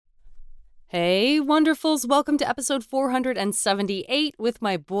Hey, wonderfuls. Welcome to episode 478 with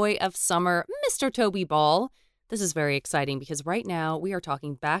my boy of summer, Mr. Toby Ball. This is very exciting because right now we are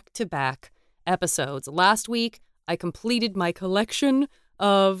talking back-to-back episodes. Last week, I completed my collection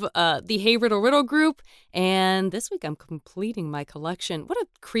of the Hey Riddle Riddle group, and this week I'm completing my collection. What a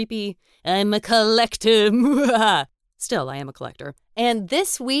creepy, I'm a collector. Still, I am a collector. And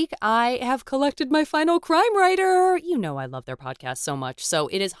this week, I have collected my final crime writer. You know I love their podcast so much, so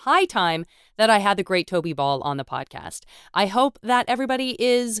it is high time that I had the great Toby Ball on the podcast. I hope that everybody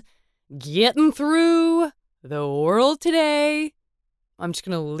is getting through the world today. I'm just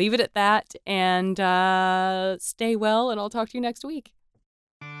going to leave it at that and stay well, and I'll talk to you next week.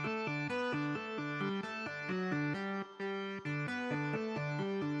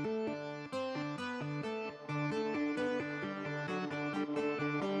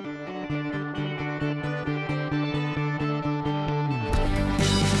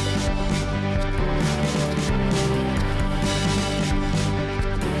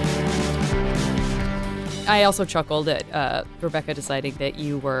 I also chuckled at Rebecca deciding that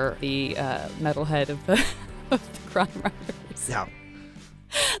you were the metalhead of the crime writers. Yeah.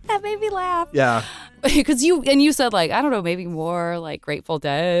 That made me laugh. Yeah. Because you said, like, I don't know, maybe more like Grateful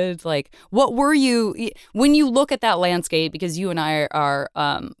Dead. Like, what were you, when you look at that landscape, because you and I are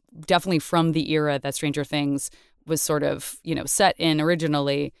definitely from the era that Stranger Things was sort of, set in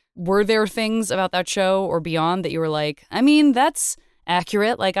originally. Were there things about that show or beyond that you were like, I mean, that's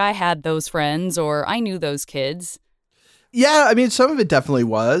accurate? Like, I had those friends or I knew those kids. Yeah, I mean, some of it definitely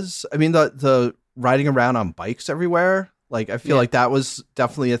was. I mean, the riding around on bikes everywhere, like, I feel like that was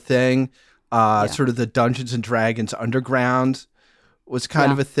definitely a thing. Sort of the Dungeons and Dragons underground was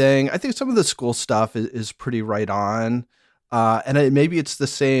kind of a thing. I think some of the school stuff is pretty right on. And maybe it's the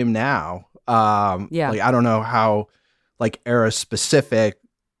same now. Like, I don't know how, like, era specific,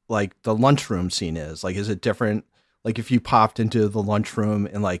 like, the lunchroom scene is. Like, is it different? Like, if you popped into the lunchroom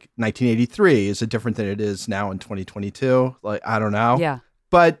in, like, 1983, is it different than it is now in 2022? Like, I don't know. Yeah.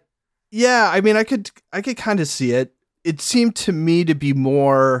 But, yeah, I mean, I could kind of see it. It seemed to me to be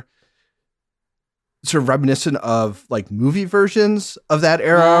more sort of reminiscent of, like, movie versions of that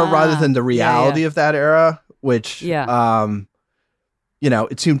era rather than the reality of that era, which, it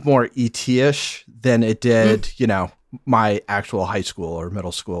seemed more E.T.-ish than it did, my actual high school or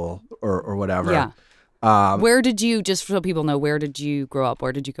middle school or whatever. Yeah. Where did you, just so people know, where did you grow up?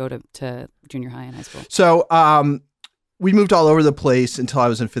 Where did you go to junior high and high school? So we moved all over the place until I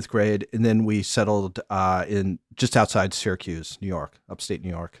was in 5th grade, and then we settled in just outside Syracuse, New York, upstate New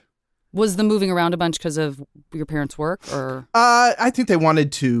York. Was the moving around a bunch because of your parents' work, or? I think they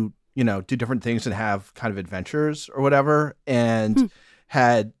wanted to, do different things and have kind of adventures or whatever, and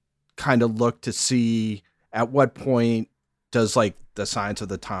had kind of looked to see at what point does, like, the science of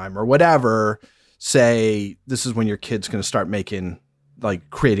the time or whatever say this is when your kid's going to start making, like,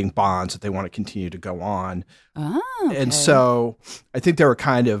 creating bonds that they want to continue to go on. Oh, okay. And so I think they were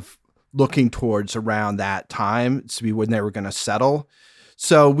kind of looking towards around that time to be when they were going to settle.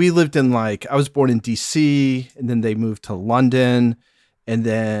 So we lived in, like, I was born in DC, and then they moved to London, and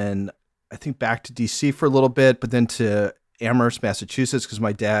then I think back to DC for a little bit, but then to Amherst, Massachusetts, because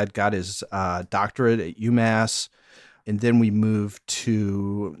my dad got his doctorate at UMass. And then we moved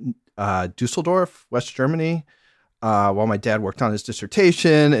to Dusseldorf, West Germany, while my dad worked on his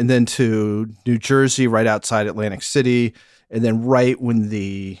dissertation, and then to New Jersey, right outside Atlantic City. And then right when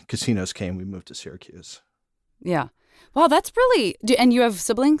the casinos came, we moved to Syracuse. Yeah. Wow, that's really... And you have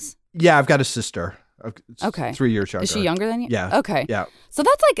siblings? Yeah, I've got a sister. Okay. 3 years younger. Is she younger than you? Yeah. Okay. Yeah. So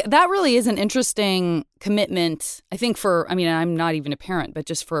that's that really is an interesting commitment, I think, I'm not even a parent, but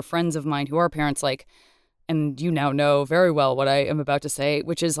just for friends of mine who are parents, like, and you now know very well what I am about to say,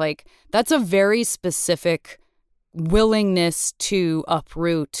 which is, like, that's a very specific willingness to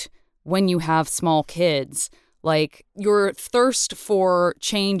uproot when you have small kids. Like, your thirst for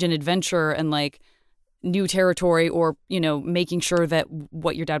change and adventure and, like, new territory, or, making sure that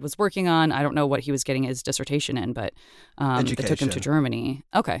what your dad was working on, I don't know what he was getting his dissertation in, but that took him to Germany.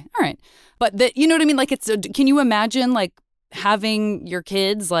 Okay. All right. But you know what I mean? Like, can you imagine, like, having your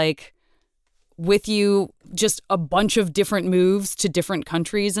kids, like, with you, just a bunch of different moves to different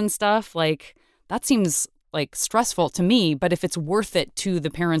countries and stuff? Like, that seems, like, stressful to me, but if it's worth it to the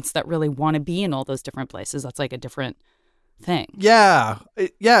parents that really want to be in all those different places, that's, like, a different thing. Yeah.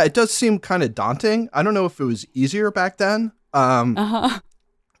 It does seem kind of daunting. I don't know if it was easier back then. I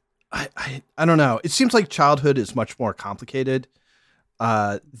don't know. It seems like childhood is much more complicated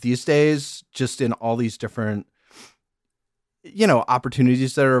these days, just in all these different,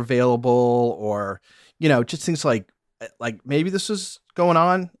 opportunities that are available, or, just things like like maybe this was going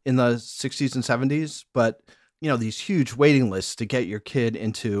on in the 60s and 70s, but these huge waiting lists to get your kid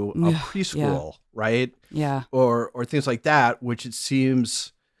into a preschool, right? Yeah. Or things like that, which it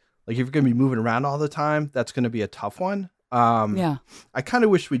seems like if you're going to be moving around all the time, that's going to be a tough one. Yeah. I kind of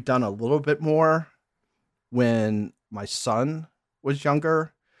wish we'd done a little bit more when my son was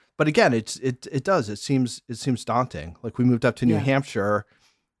younger. But again, it seems daunting. Like we moved up to New Hampshire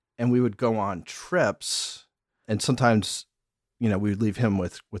and we would go on trips, and sometimes, we would leave him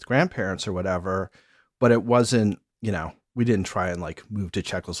with grandparents or whatever, but it wasn't, we didn't try and like move to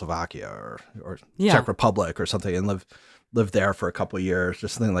Czechoslovakia or Czech Republic or something and live there for a couple of years or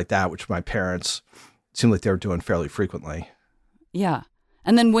something like that, which my parents seemed like they were doing fairly frequently. Yeah.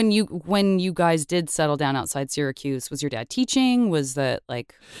 And then when you guys did settle down outside Syracuse, was your dad teaching? Was that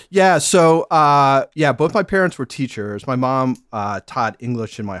like... Yeah. So, both my parents were teachers. My mom taught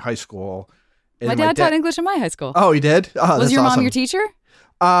English in my high school. And my dad taught English in my high school. Oh, he did? Oh, was your awesome. mom your teacher?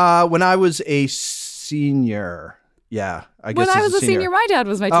 When I was a senior. Yeah. When I was a senior, my dad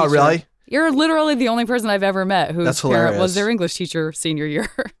was my teacher. Oh, really? You're literally the only person I've ever met whose parent was their English teacher senior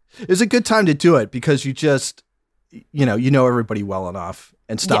year. It was a good time to do it because you just... you know everybody well enough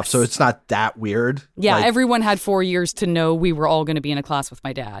and stuff. Yes. So it's not that weird. Yeah. Everyone had 4 years to know we were all going to be in a class with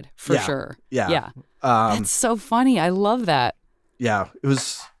my dad for sure. Yeah. Yeah. That's so funny. I love that. Yeah. It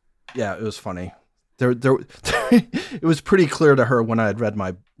was funny. There it was pretty clear to her when I had read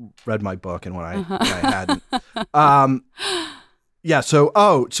my book and when I hadn't.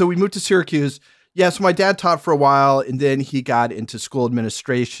 So we moved to Syracuse. Yeah, so my dad taught for a while, and then he got into school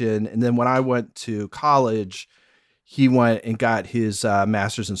administration. And then when I went to college, he went and got his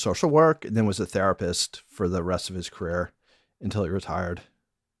master's in social work, and then was a therapist for the rest of his career until he retired.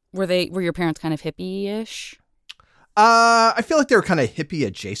 Were your parents kind of hippie-ish? I feel like they were kind of hippie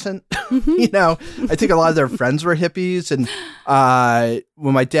adjacent. I think a lot of their friends were hippies. And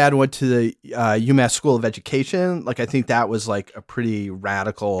when my dad went to the UMass School of Education, like I think that was like a pretty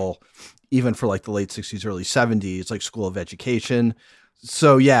radical, even for like the late 60s, early 70s, like School of Education.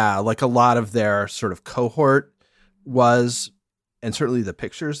 So yeah, like a lot of their sort of cohort was, and certainly the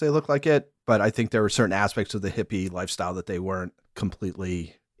pictures, they look like it. But I think there were certain aspects of the hippie lifestyle that they weren't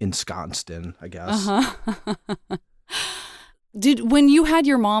completely ensconced in, I guess. Uh-huh. When you had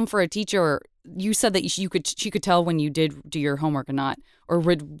your mom for a teacher, you said that she could tell when you did do your homework or not, or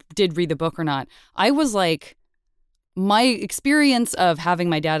did read the book or not. I was like, my experience of having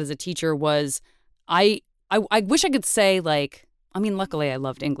my dad as a teacher was, I wish I could say like, I mean, luckily I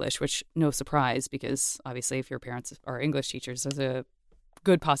loved English, which no surprise, because obviously if your parents are English teachers, there's a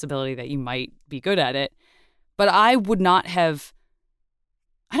good possibility that you might be good at it. But I would not have,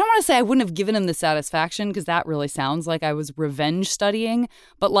 I don't want to say I wouldn't have given him the satisfaction, because that really sounds like I was revenge studying,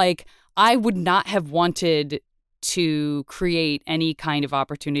 but like I would not have wanted to create any kind of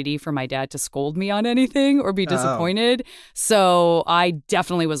opportunity for my dad to scold me on anything or be disappointed. So I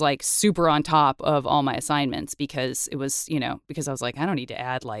definitely was like super on top of all my assignments, because it was, because I was like, I don't need to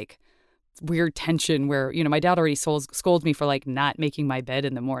add like weird tension where, my dad already scolds me for like not making my bed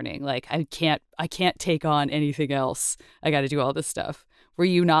in the morning. Like I can't take on anything else. I got to do all this stuff. Were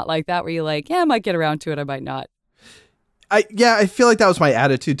you not like that? Were you like, yeah, I might get around to it, I might not? I feel like that was my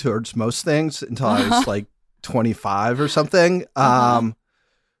attitude towards most things until I was like 25 or something.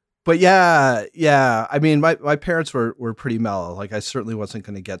 But yeah. I mean, my parents were pretty mellow. Like I certainly wasn't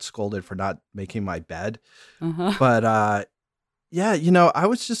going to get scolded for not making my bed. But I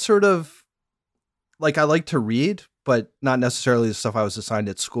was just sort of like, I like to read, but not necessarily the stuff I was assigned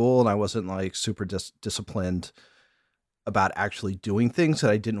at school. And I wasn't like super disciplined about actually doing things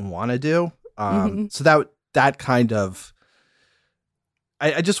that I didn't want to do. So that kind of,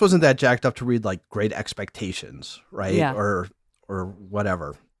 I just wasn't that jacked up to read like Great Expectations, right? Yeah. Or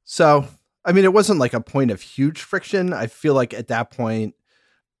whatever. So, I mean, it wasn't like a point of huge friction. I feel like at that point,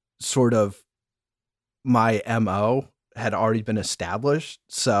 sort of my MO had already been established.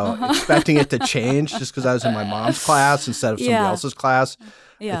 So expecting it to change just because I was in my mom's class instead of somebody else's class,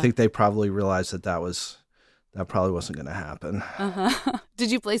 I think they probably realized that probably wasn't going to happen.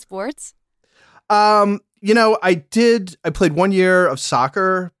 Did you play sports? I did. I played 1 year of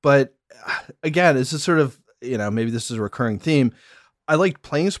soccer, but again, this is sort of, maybe this is a recurring theme. I liked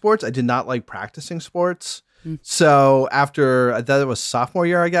playing sports. I did not like practicing sports. So after, I thought it was sophomore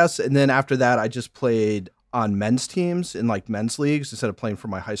year, I guess. And then after that, I just played on men's teams in like men's leagues instead of playing for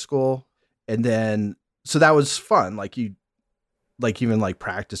my high school. And then, so that was fun. Like even like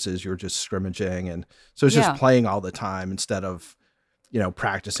practices, you were just scrimmaging. And so it's just playing all the time instead of,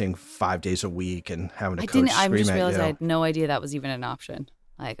 practicing 5 days a week and having a coach scream at you. I just realized I had no idea that was even an option.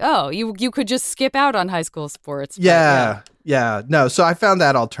 Like, oh, you could just skip out on high school sports. Yeah. No, so I found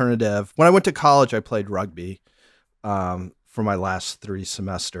that alternative. When I went to college, I played rugby for my last 3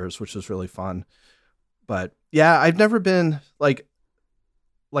 semesters, which was really fun. But yeah, I've never been like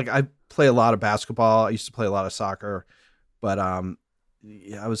I play a lot of basketball. I used to play a lot of soccer, but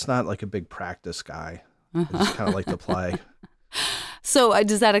I was not like a big practice guy. I just kind of like to play. So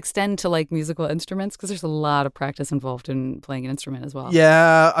does that extend to like musical instruments? Because there's a lot of practice involved in playing an instrument as well.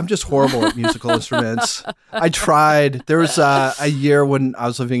 Yeah, I'm just horrible at musical instruments. I tried. There was a year when I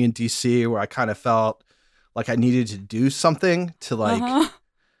was living in DC where I kind of felt like I needed to do something to like,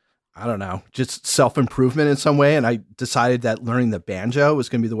 I don't know, just self-improvement in some way. And I decided that learning the banjo was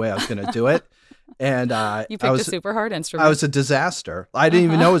going to be the way I was going to do it. And you picked a super hard instrument. I was a disaster. I didn't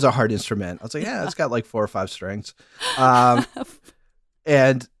even know it was a hard instrument. I was like, yeah, it's got like 4 or 5 strings.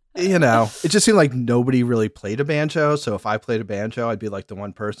 And, you know, it just seemed like nobody really played a banjo. So if I played a banjo, I'd be like the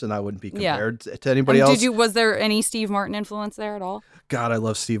one person. I wouldn't be compared to anybody else. Was there any Steve Martin influence there at all? God, I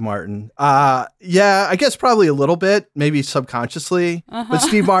love Steve Martin. Yeah, I guess probably a little bit, maybe subconsciously. But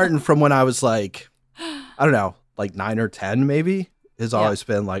Steve Martin from when I was like, I don't know, like 9 or 10 maybe, has always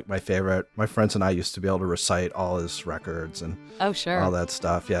been like my favorite. My friends and I used to be able to recite all his records and all that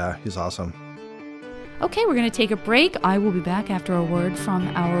stuff. Yeah, he's awesome. Okay, we're going to take a break. I will be back after a word from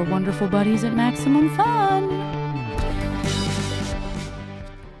our wonderful buddies at Maximum Fun.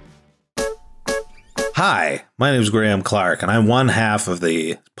 Hi, my name is Graham Clark, and I'm one half of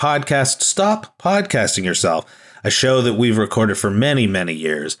the podcast Stop Podcasting Yourself, a show that we've recorded for many, many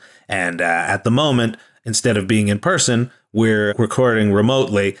years. And at the moment, instead of being in person, we're recording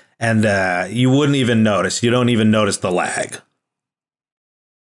remotely, and you wouldn't even notice. You don't even notice the lag.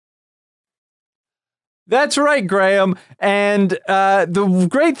 That's right, Graham. And the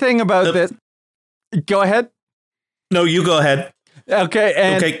great thing about this... Go ahead. No, you go ahead.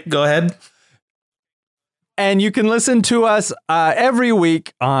 Okay, go ahead. And you can listen to us every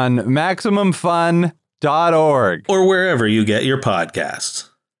week on MaximumFun.org. Or wherever you get your podcasts.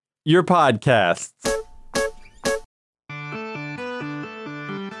 Your podcasts.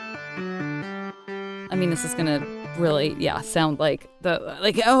 I mean, this is going to really, sound like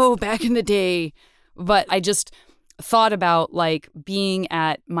back in the day. But I just thought about like being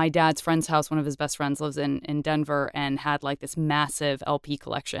at my dad's friend's house. One of his best friends lives in Denver and had like this massive LP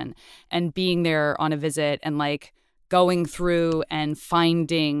collection, and being there on a visit and like going through and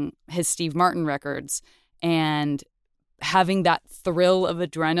finding his Steve Martin records and having that thrill of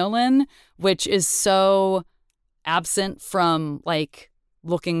adrenaline, which is so absent from like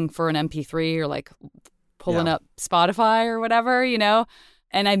looking for an MP3 or like pulling up Spotify or whatever, you know?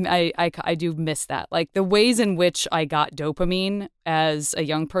 And I do miss that. Like the ways in which I got dopamine as a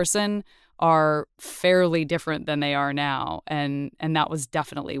young person are fairly different than they are now. And that was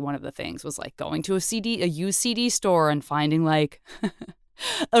definitely one of the things, was like going to a used CD store and finding like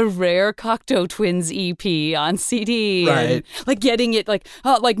a rare Cocteau Twins EP on CD. Right. And like getting it like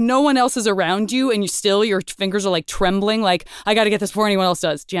no one else is around you and your fingers are like trembling. Like, I got to get this before anyone else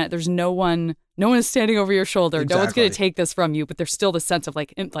does. Janet, there's no one is standing over your shoulder. Exactly. No one's going to take this from you, but there's still the sense of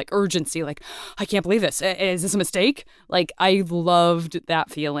like urgency. Like, I can't believe this. Is this a mistake? Like, I loved that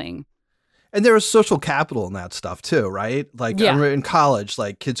feeling. And there was social capital in that stuff too, right? Like I remember in college,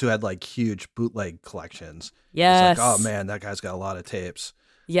 like kids who had like huge bootleg collections. Yes. It's like, oh man, that guy's got a lot of tapes.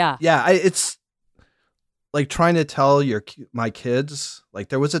 Yeah. Yeah. It's like trying to tell my kids, like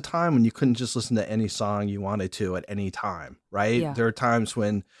there was a time when you couldn't just listen to any song you wanted to at any time, right? Yeah. There are times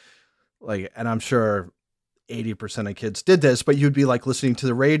when like, and I'm sure 80% of kids did this, but you'd be like listening to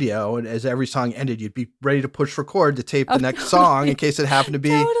the radio, and as every song ended, you'd be ready to push record to tape the next song in case it happened to be.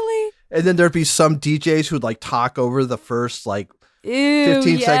 Totally. And then there'd be some DJs who'd like talk over the first like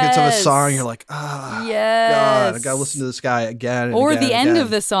 15 seconds of a song. You're like, God, I gotta listen to this guy again. Or again, the end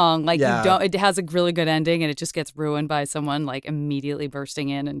of the song. Like it has a really good ending and it just gets ruined by someone like immediately bursting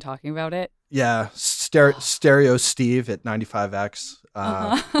in and talking about it. Yeah. Stereo Steve at 95X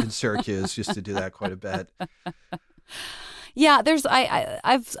in Syracuse used to do that quite a bit. Yeah,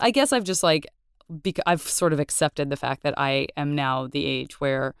 I guess I've just like, I've sort of accepted the fact that I am now the age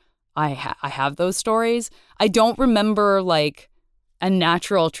where I have those stories. I don't remember like a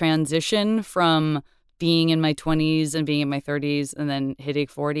natural transition from being in my 20s and being in my 30s and then hitting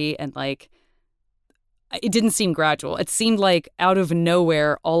 40, and like it didn't seem gradual. It seemed like out of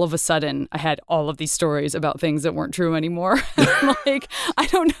nowhere, all of a sudden, I had all of these stories about things that weren't true anymore. Like, I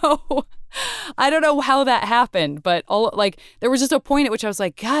don't know how that happened, but there was just a point at which I was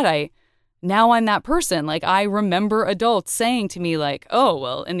like, God, now I'm that person. Like, I remember adults saying to me like, oh,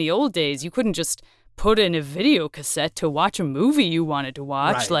 well, in the old days, you couldn't just put in a video cassette to watch a movie you wanted to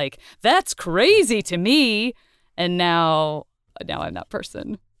watch. Right. Like, that's crazy to me. And now I'm that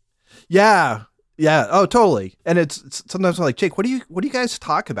person. Yeah. Yeah. Oh, totally. And it's sometimes I'm like, Jake, what do you guys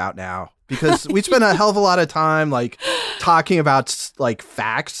talk about now? Because we spent a hell of a lot of time like talking about like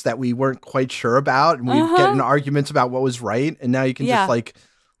facts that we weren't quite sure about, and we get in arguments about what was right. And now you can just like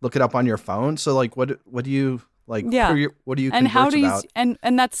look it up on your phone. So like, what do you like? Yeah. What do you and how do you about?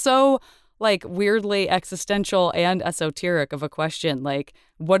 and that's so like weirdly existential and esoteric of a question. Like,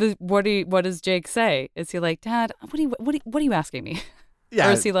 what does Jake say? Is he like, Dad, what are you asking me? Yeah.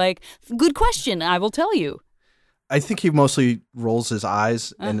 Or is he like, good question, I will tell you? I think he mostly rolls his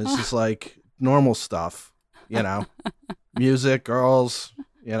eyes and it's just like normal stuff, music, girls,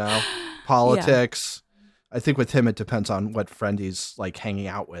 politics. Yeah. I think with him, it depends on what friend he's like hanging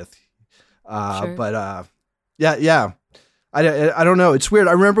out with. Sure. But yeah. I don't know. It's weird.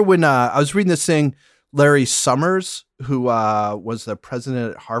 I remember when I was reading this thing, Larry Summers, who was the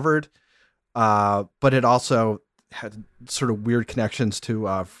president at Harvard, but it also had sort of weird connections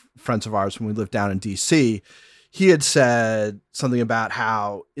to friends of ours when we lived down in DC. He had said something about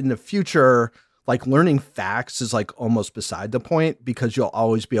how in the future, like learning facts is like almost beside the point because you'll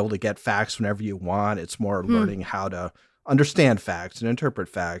always be able to get facts whenever you want. It's more learning how to understand facts and interpret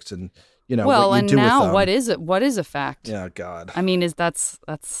facts and, well, what you and do now with them. what is it? What is a fact? Yeah, God. I mean, that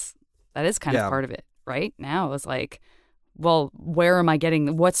is kind of part of it, right? Now it's like, well, where am I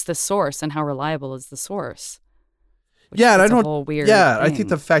getting, what's the source and how reliable is the source? Yeah, and I don't. Whole weird yeah, thing. I think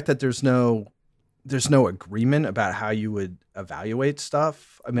the fact that there's no agreement about how you would evaluate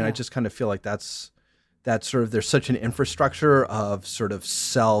stuff. I mean, I just kind of feel like that's sort of there's such an infrastructure of sort of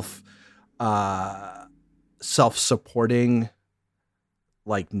self-supporting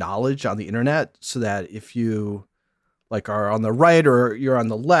like knowledge on the internet, so that if you like are on the right or you're on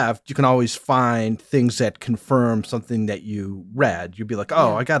the left, you can always find things that confirm something that you read. You'd be like,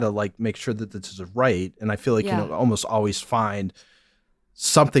 oh, I got to like make sure that this is right. And I feel like, almost always find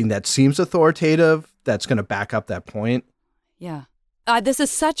something that seems authoritative that's going to back up that point. Yeah. This is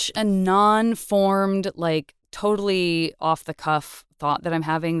such a non-formed, like totally off the cuff thought that I'm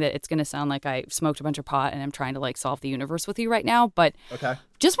having that it's going to sound like I smoked a bunch of pot and I'm trying to like solve the universe with you right now. But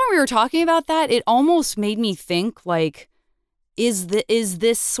just when we were talking about that, it almost made me think like, is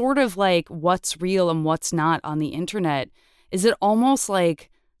this sort of like what's real and what's not on the internet? Is it almost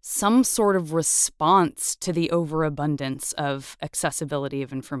like some sort of response to the overabundance of accessibility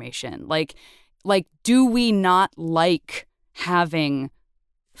of information? Like, do we not like having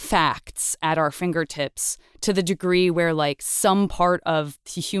facts at our fingertips to the degree where like some part of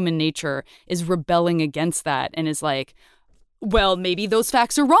human nature is rebelling against that and is like, well, maybe those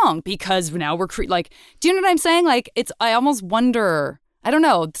facts are wrong because now we're like, do you know what I'm saying? Like, I almost wonder, I don't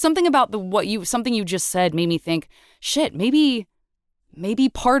know, something about something you just said made me think, shit, maybe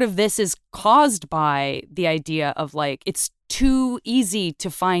part of this is caused by the idea of like, it's too easy to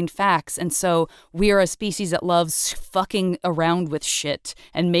find facts. And so we are a species that loves fucking around with shit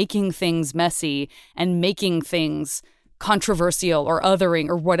and making things messy and making things controversial or othering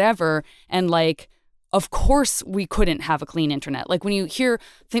or whatever. And like, of course we couldn't have a clean internet. Like when you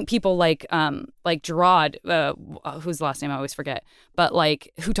think people like Gerard, whose last name I always forget, but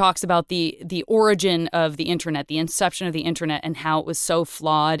like who talks about the origin of the internet, the inception of the internet, and how it was so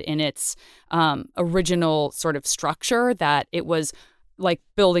flawed in its original sort of structure that it was like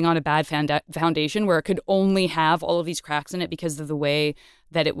building on a bad foundation where it could only have all of these cracks in it because of the way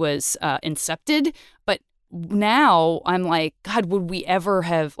that it was incepted. But now I'm like, God, would we ever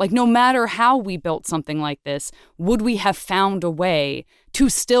have, like, no matter how we built something like this, would we have found a way to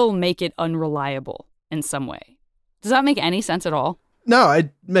still make it unreliable in some way? Does that make any sense at all? No,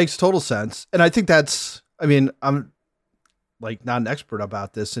 it makes total sense. And I think I'm like not an expert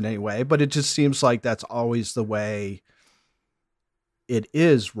about this in any way, but it just seems like that's always the way it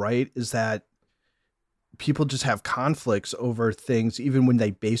is, right? Is that people just have conflicts over things, even when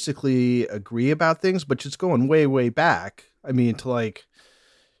they basically agree about things, but just going way, way back. I mean, to like,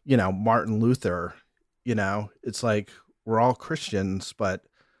 Martin Luther, it's like, we're all Christians, but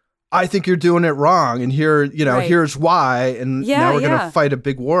I think you're doing it wrong. And here, right. Here's why. And now we're going to fight a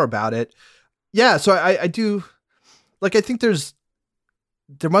big war about it. Yeah. So I do like, I think there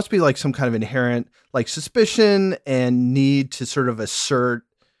must be like some kind of inherent like suspicion and need to sort of assert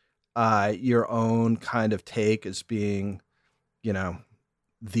your own kind of take as being,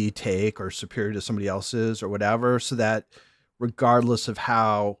 the take or superior to somebody else's or whatever, so that regardless of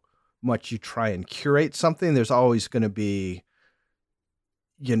how much you try and curate something, there's always going to be,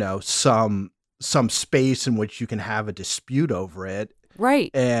 some space in which you can have a dispute over it.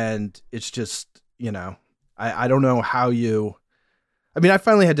 Right. And it's just, I don't know how you. I mean,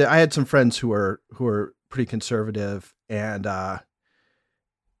 I had some friends who were pretty conservative, and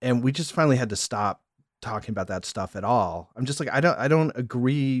we just finally had to stop talking about that stuff at all. I'm just like, I don't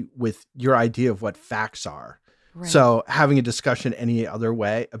agree with your idea of what facts are. Right. So having a discussion any other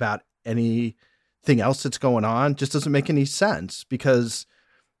way about anything else that's going on just doesn't make any sense, because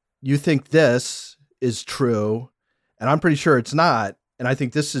you think this is true and I'm pretty sure it's not. And I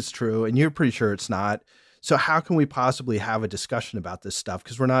think this is true and you're pretty sure it's not. So how can we possibly have a discussion about this stuff?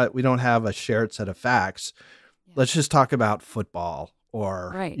 Because we don't have a shared set of facts. Yeah. Let's just talk about football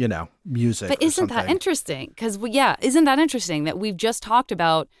or, music. But isn't that interesting? Because, isn't that interesting that we've just talked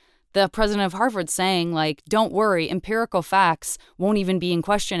about the president of Harvard saying, like, don't worry, empirical facts won't even be in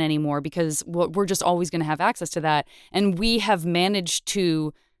question anymore because we're just always going to have access to that. And we have managed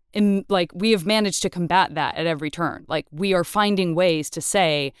to combat that at every turn. Like, we are finding ways to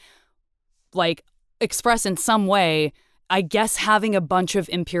say, like, express in some way, I guess having a bunch of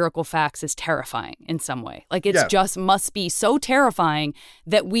empirical facts is terrifying in some way. Like, it's just must be so terrifying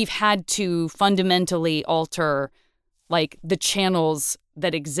that we've had to fundamentally alter, like, the channels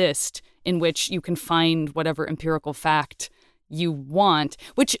that exist in which you can find whatever empirical fact you want,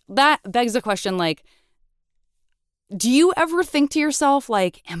 which that begs the question, like, do you ever think to yourself,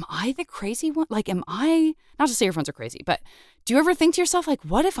 like, am I the crazy one? Like, am I, not to say your friends are crazy, but do you ever think to yourself, like,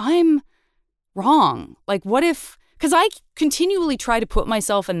 what if I'm wrong? Like, what if, because I continually try to put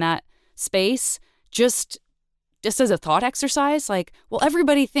myself in that space just as a thought exercise, like, well,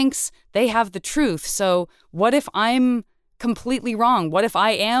 everybody thinks they have the truth. So what if I'm completely wrong? What if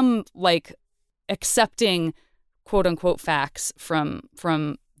I am, like, accepting quote unquote facts from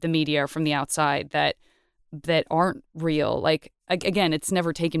the media or from the outside that aren't real? Like, again, it's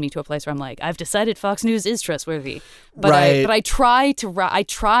never taken me to a place where I'm like, I've decided Fox News is trustworthy. But right. I try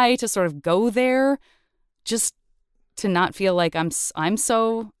to sort of go there just to not feel like I'm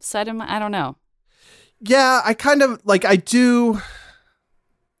so set in my, I don't know. Yeah, I kind of like, I do.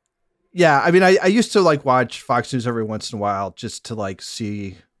 Yeah, I mean, I used to like watch Fox News every once in a while just to like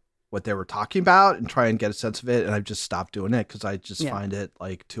see what they were talking about and try and get a sense of it. And I've just stopped doing it because I just find it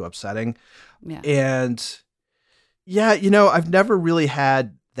like too upsetting. Yeah. And yeah, I've never really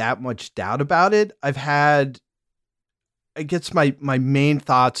had that much doubt about it. I guess my main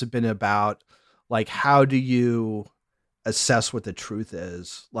thoughts have been about, like, how do you assess what the truth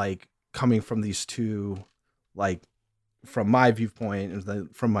is, like, coming from these two, like, from my viewpoint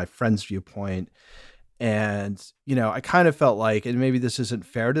and from my friend's viewpoint. And, I kind of felt like, and maybe this isn't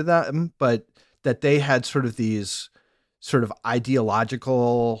fair to them, but that they had sort of these sort of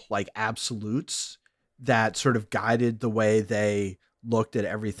ideological, like, absolutes that sort of guided the way they looked at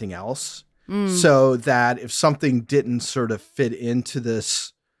everything else. So that if something didn't sort of fit into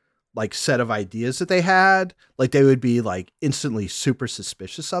this, like, set of ideas that they had, like, they would be like instantly super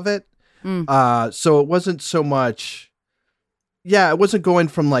suspicious of it. So it wasn't so much, it wasn't going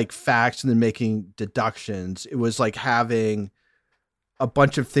from like facts and then making deductions. It was like having a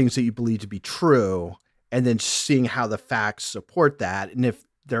bunch of things that you believe to be true and then seeing how the facts support that. And if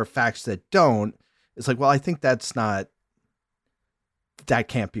there are facts that don't, it's like, well, I think that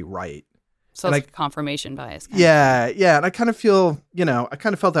can't be right. So it's like confirmation bias. Yeah. And I kind of feel, I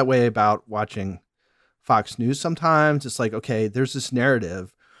kind of felt that way about watching Fox News sometimes. It's like, okay, there's this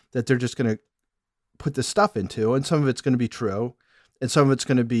narrative that they're just going to put this stuff into, and some of it's going to be true, and some of it's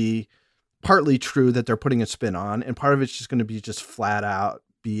going to be partly true that they're putting a spin on, and part of it's just going to be just flat out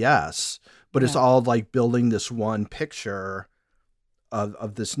BS. But it's all like building this one picture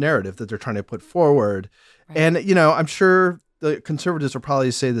of this narrative that they're trying to put forward. Right. And, I'm sure the conservatives will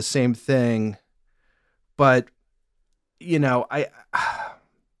probably say the same thing, but, again,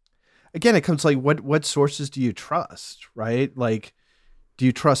 it comes like, what sources do you trust, right? Like, do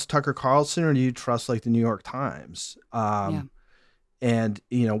you trust Tucker Carlson or do you trust like the New York Times? And,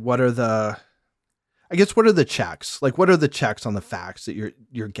 what are the checks? Like, what are the checks on the facts that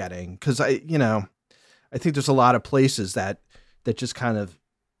you're getting? Cause I think there's a lot of places that just kind of,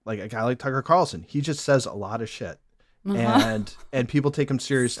 like, a guy like Tucker Carlson, he just says a lot of shit. And people take him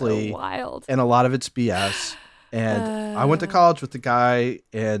seriously. So wild. And a lot of it's BS. And I went to college with the guy,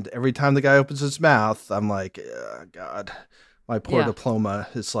 and every time the guy opens his mouth, I'm like, oh, God, my poor diploma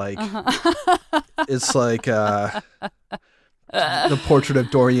is like, it's like the portrait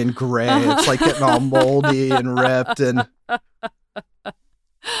of Dorian Gray. It's like getting all moldy and ripped. And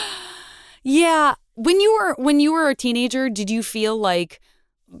yeah, when you were a teenager, did you feel like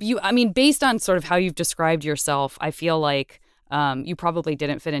based on sort of how you've described yourself, I feel like you probably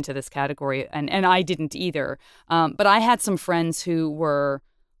didn't fit into this category, and I didn't either. But I had some friends who were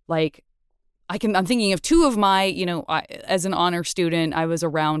like, I'm thinking of two of my, as an honor student, I was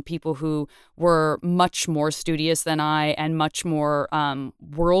around people who were much more studious than I and much more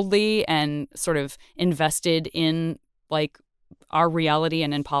worldly and sort of invested in like our reality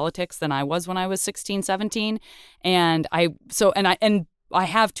and in politics than I was when I was 16, 17. And I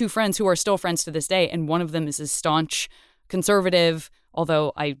have two friends who are still friends to this day. And one of them is a staunch conservative,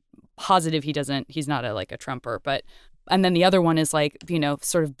 although I'm positive he's not a Trumper, but. And then the other one is like,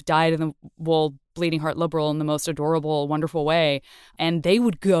 sort of dyed in the wool, bleeding heart liberal in the most adorable, wonderful way. And they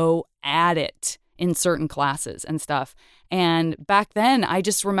would go at it in certain classes and stuff. And back then, I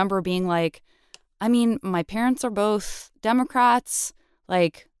just remember being like, I mean, my parents are both Democrats.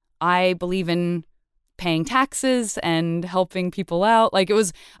 Like, I believe in paying taxes and helping people out. Like, it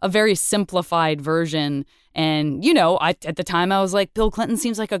was a very simplified version. And, at the time, I was like, Bill Clinton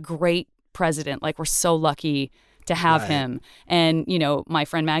seems like a great president. Like, we're so lucky to have him. And, my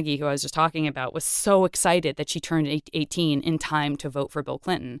friend Maggie, who I was just talking about, was so excited that she turned 18 in time to vote for Bill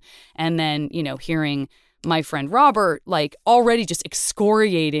Clinton. And then, hearing my friend Robert, like, already just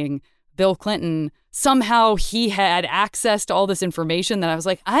excoriating Bill Clinton, somehow he had access to all this information that I was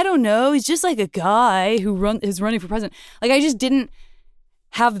like, I don't know. He's just like a guy who is running for president. Like, I just didn't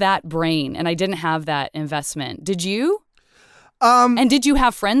have that brain and I didn't have that investment. Did you? And did you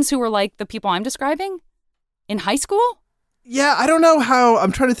have friends who were like the people I'm describing? In high school? Yeah, I don't know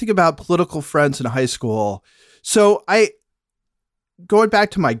I'm trying to think about political friends in high school. So going back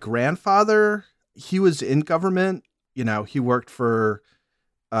to my grandfather, he was in government. He worked for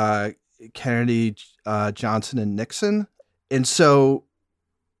Kennedy, Johnson, and Nixon. And so,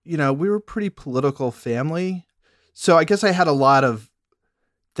 we were a pretty political family. So I guess I had a lot of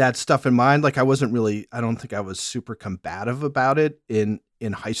that stuff in mind. Like I don't think I was super combative about it in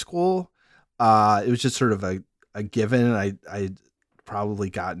high school. It was just sort of a given. I'd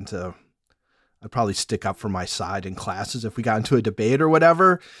probably I'd probably stick up for my side in classes if we got into a debate or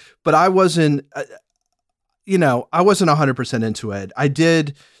whatever, but I wasn't 100% into it.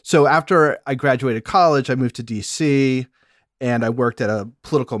 So after I graduated college, I moved to DC and I worked at a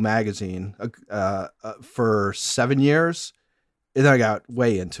political magazine for 7 years. And then I got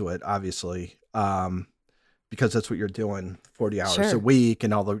way into it, obviously. Because that's what you're doing 40 hours a week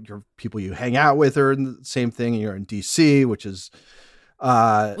and all your people you hang out with are in the same thing. And you're in DC, which is...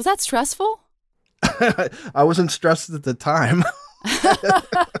 was that stressful? I wasn't stressed at the time.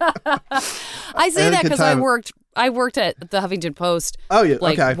 I say that because I worked at the Huffington Post. Oh, yeah.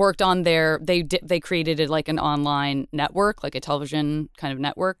 Okay. Worked on they created like an online network, like a television kind of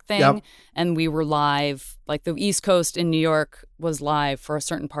network thing. Yep. And we were live, like the East Coast in New York was live for a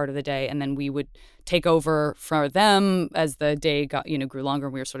certain part of the day. And then we would take over for them as the day grew longer.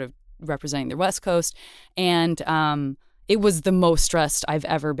 And we were sort of representing the West Coast. And, it was the most stressed I've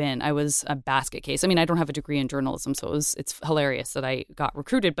ever been. I was a basket case. I mean, I don't have a degree in journalism, so it's hilarious that I got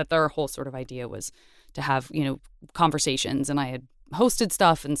recruited. But their whole sort of idea was to have, conversations, and I had hosted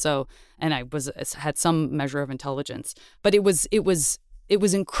stuff, and I had some measure of intelligence. But it was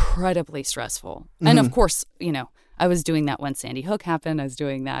incredibly stressful. Mm-hmm. And of course, I was doing that when Sandy Hook happened. I was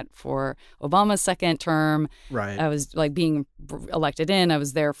doing that for Obama's second term. Right. I was like being elected in. I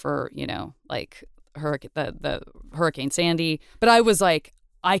was there for the Hurricane Sandy, but I was like,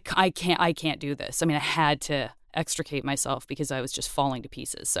 I can't do this. I mean, I had to extricate myself because I was just falling to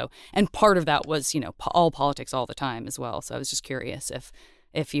pieces. So, and part of that was, all politics all the time as well. So I was just curious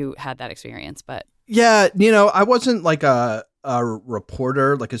if you had that experience, but yeah, I wasn't like a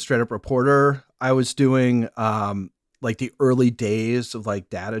reporter, like a straight up reporter. I was doing, like the early days of like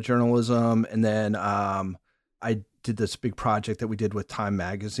data journalism. And then, I did this big project that we did with Time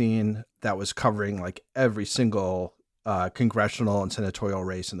Magazine that was covering like every single congressional and senatorial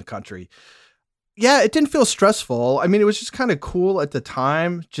race in the country. Yeah, it didn't feel stressful. I mean, it was just kind of cool at the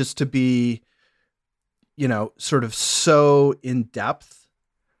time just to be, sort of so in depth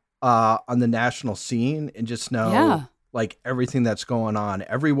on the national scene and just know like everything that's going on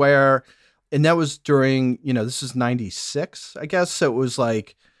everywhere. And that was during, this is 96, I guess. So it was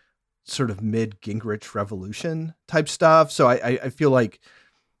like sort of mid Gingrich revolution type stuff. So I feel like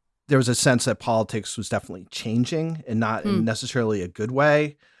there was a sense that politics was definitely changing and not in necessarily a good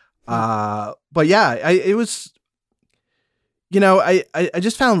way. But yeah, it was, I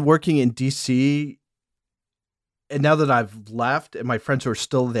just found working in DC, and now that I've left and my friends who are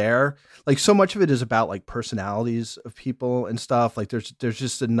still there, like so much of it is about like personalities of people and stuff. Like there's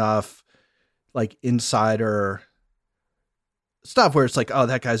just enough like insider stuff where it's like, oh,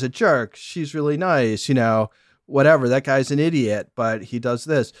 that guy's a jerk. She's really nice, whatever. That guy's an idiot, but he does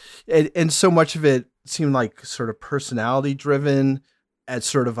this. And so much of it seemed like sort of personality driven at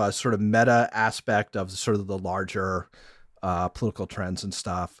sort of a sort of meta aspect of sort of the larger political trends and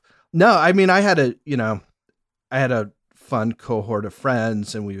stuff. No, I mean, I had a fun cohort of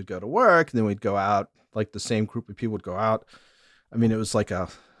friends, and we would go to work, and then we'd go out, like the same group of people would go out. I mean, it was like a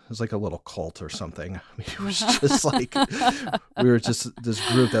little cult or something. I mean, it was just like, we were just this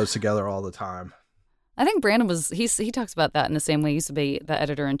group that was together all the time. I think Brandon he talks about that in the same way. He used to be the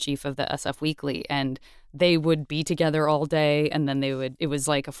editor-in-chief of the SF Weekly, and they would be together all day, and then it was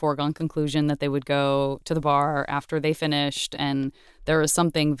like a foregone conclusion that they would go to the bar after they finished, and there was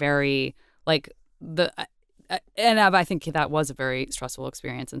something very, like, I think that was a very stressful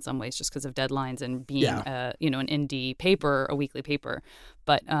experience in some ways, just because of deadlines and being, an indie paper, a weekly paper.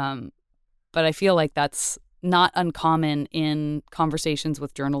 But I feel like that's not uncommon in conversations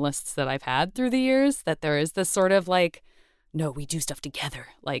with journalists that I've had through the years, that there is this sort of like, no, we do stuff together.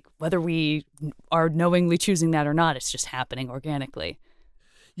 Like, whether we are knowingly choosing that or not, it's just happening organically.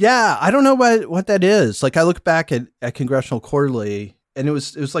 Yeah, I don't know what that is. Like, I look back at Congressional Quarterly, and it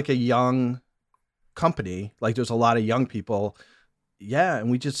was like a young company. Like, there's a lot of young people. Yeah, and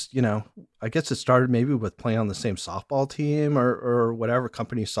we just, I guess it started maybe with playing on the same softball team or whatever,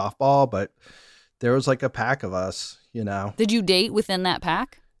 company softball, but there was like a pack of us, Did you date within that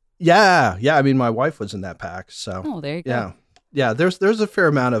pack? Yeah. I mean, my wife was in that pack, so. Oh, there you go. Yeah. There's a fair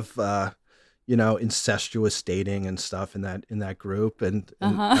amount of, incestuous dating and stuff in that group and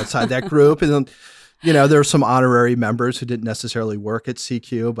outside that group, and then, there were some honorary members who didn't necessarily work at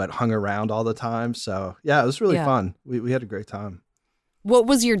CQ but hung around all the time. So yeah, it was really fun. We had a great time. What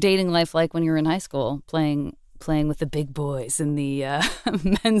was your dating life like when you were in high school, playing with the big boys in the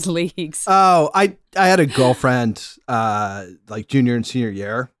men's leagues? Oh, I had a girlfriend like junior and senior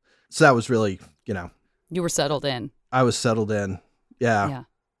year. So that was really, You were settled in. I was settled in. Yeah.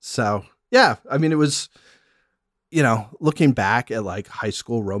 So, yeah, I mean, it was, looking back at like high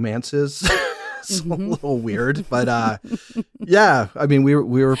school romances, it's a little weird, but yeah, I mean, we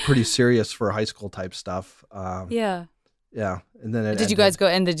were pretty serious for high school type stuff. Yeah. And then did you guys go,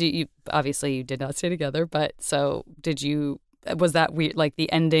 and did you obviously you did not stay together, but so was that weird, like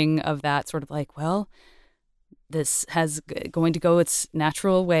the ending of that sort of like, well, this has going to go its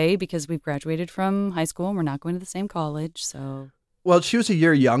natural way because we've graduated from high school and we're not going to the same college. So, well, she was a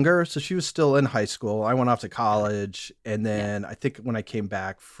year younger, so she was still in high school. I went off to college, and then I think when I came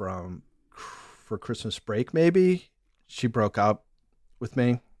back for Christmas break, maybe she broke up with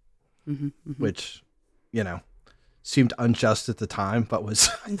me, which, seemed unjust at the time, but was,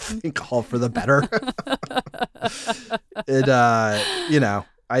 I think, all for the better.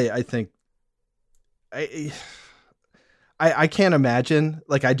 I think I can't imagine,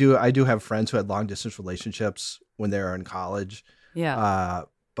 like I do have friends who had long distance relationships when they were in college. Yeah.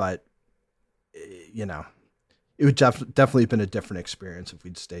 But it would definitely been a different experience if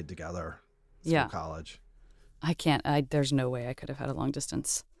we'd stayed together through college. There's no way I could have had a long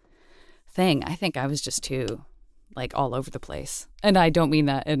distance thing. I think I was just too like all over the place. And I don't mean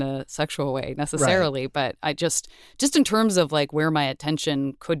that in a sexual way necessarily, right. But I just in terms of like where my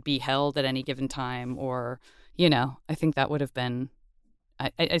attention could be held at any given time, or, I think that would have been, I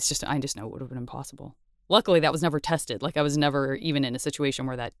just know it would have been impossible. Luckily that was never tested. Like I was never even in a situation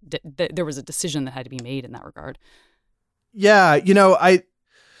where that there was a decision that had to be made in that regard. Yeah.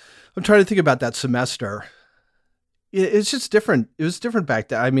 I'm trying to think about that semester. It's just different. It was different back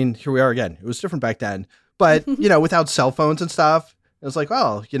then. I mean, here we are again. It was different back then. But, without cell phones and stuff, it was like,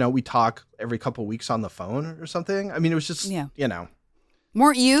 well, we talk every couple of weeks on the phone or something. I mean, it was just,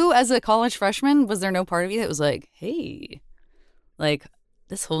 Weren't you, as a college freshman, was there no part of you that was like, hey, like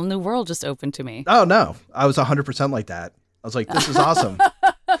this whole new world just opened to me? Oh, no. I was 100% like that. I was like, this is awesome.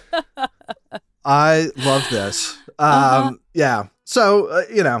 I love this. Yeah. So,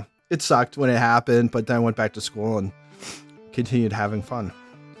 it sucked when it happened, but then I went back to school and continued having fun.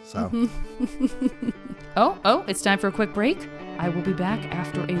 So. Oh, it's time for a quick break. I will be back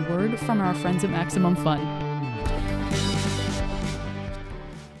after a word from our friends at Maximum Fun.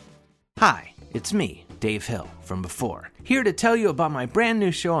 Hi, it's me, Dave Hill, from before, here to tell you about my brand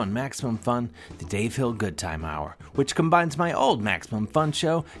new show on Maximum Fun, the Dave Hill Good Time Hour, which combines my old Maximum Fun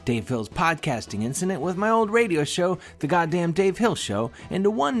show, Dave Hill's Podcasting Incident, with my old radio show, The Goddamn Dave Hill Show, into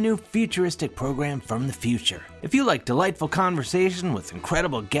one new futuristic program from the future. If you like delightful conversation with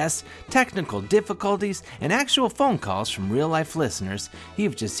incredible guests, technical difficulties, and actual phone calls from real-life listeners,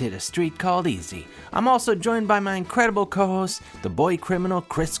 you've just hit a street called easy. I'm also joined by my incredible co-host, the boy criminal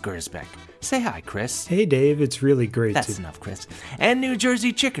Chris Gersbeck. Say hi, Chris. Hey, Dave. It's really great That's enough, Chris. And New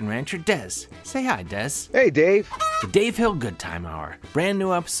Jersey chicken rancher Des. Say hi, Des. Hey, Dave. The Dave Hill Good Time Hour. Brand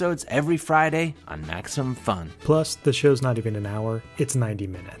new episodes every Friday on Maximum Fun. Plus, the show's not even an hour. It's 90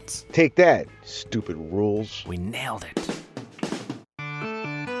 minutes. Take that, stupid rules. We nailed it.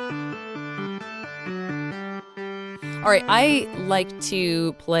 All right, I like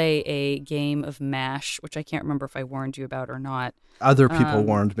to play a game of MASH, which I can't remember if I warned you about or not. Other people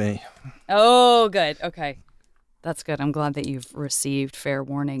warned me. Oh, good. Okay. That's good. I'm glad that you've received fair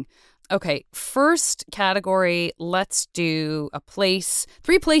warning. Okay, first category, let's do a place,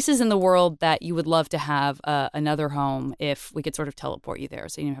 3 places in the world that you would love to have another home if we could sort of teleport you there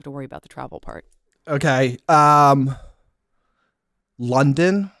so you don't have to worry about the travel part. Okay.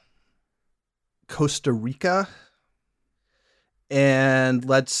 London, Costa Rica, and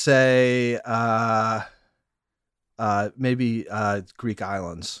let's say maybe Greek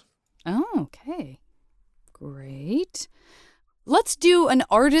islands. Oh, okay. Great. Let's do an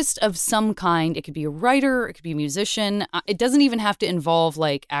artist of some kind. It could be a writer, it could be a musician. It doesn't even have to involve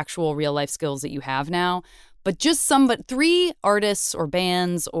like actual real life skills that you have now, but just 3 artists or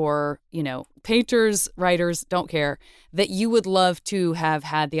bands or, painters, writers, don't care, that you would love to have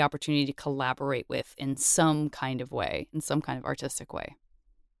had the opportunity to collaborate with in some kind of way, in some kind of artistic way.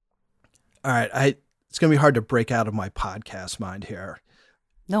 All right. It's going to be hard to break out of my podcast mind here.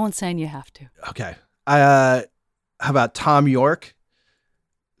 No one's saying you have to. Okay. How about Tom York,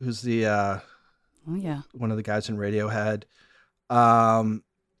 who's the one of the guys in Radiohead?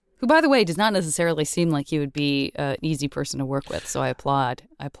 Who, by the way, does not necessarily seem like he would be an easy person to work with. So I applaud.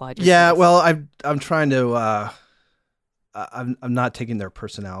 Your yeah, choice. well, I'm trying to. I'm not taking their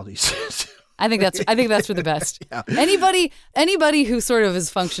personalities. I think that's for the best. Yeah. Anybody who sort of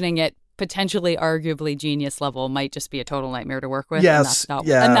is functioning at potentially arguably genius level might just be a total nightmare to work with. Yes, and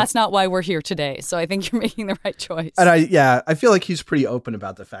yeah. that's not why we're here today. So I think you're making the right choice. And I feel like he's pretty open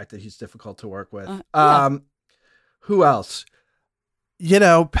about the fact that he's difficult to work with. Yeah. Who else?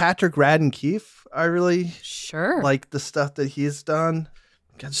 Patrick Radden Keefe. I really like the stuff that he's done.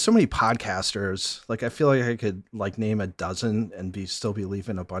 God, so many podcasters. Like I feel like I could name a dozen and still be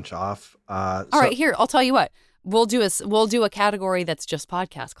leaving a bunch off. All right, here I'll tell you what. We'll do a category that's just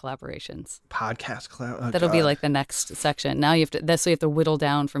podcast collaborations. That'll be like the next section. Now you have to whittle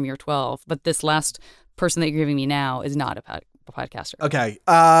down from your 12. But this last person that you're giving me now is not a podcaster. Okay.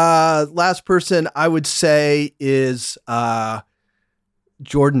 Last person I would say is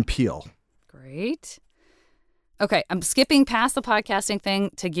Jordan Peele. Great. Okay, I'm skipping past the podcasting thing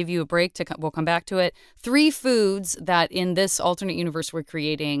to give you a break. We'll come back to it. 3 foods that in this alternate universe we're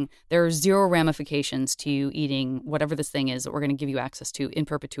creating, there are 0 ramifications to you eating whatever this thing is that we're going to give you access to in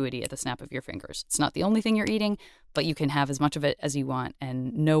perpetuity at the snap of your fingers. It's not the only thing you're eating, but you can have as much of it as you want,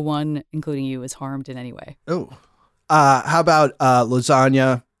 and no one, including you, is harmed in any way. Oh. How about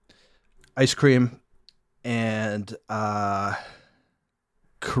lasagna, ice cream, and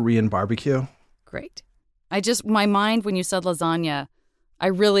Korean barbecue? Great. My mind, when you said lasagna, I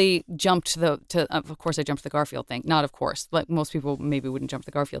really jumped of course I jumped the Garfield thing. Not of course, like most people maybe wouldn't jump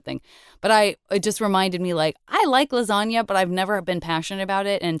the Garfield thing. But it just reminded me I like lasagna, but I've never been passionate about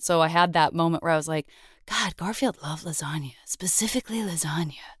it. And so I had that moment where I was like, God, Garfield loved lasagna, specifically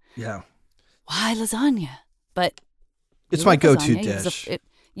lasagna. Yeah. Why lasagna? But it's my go-to dish.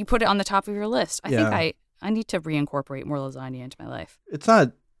 You put it on the top of your list. I think I need to reincorporate more lasagna into my life. It's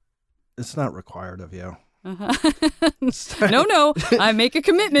not required of you. Uh-huh. No, I make a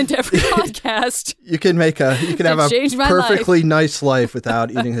commitment every podcast. You can have a perfectly nice life without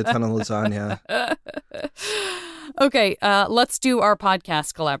eating a ton of lasagna. Okay, let's do our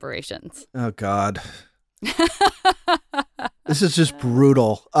podcast collaborations. Oh God, this is just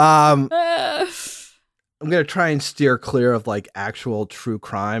brutal. I'm gonna try and steer clear of actual true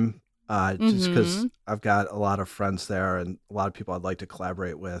crime. Just because I've got a lot of friends there and a lot of people I'd like to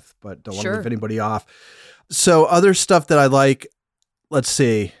collaborate with, but don't want to leave anybody off. So other stuff that I like, let's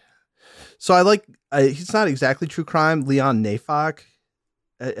see. So I like, he's not exactly true crime, Leon Neyfakh.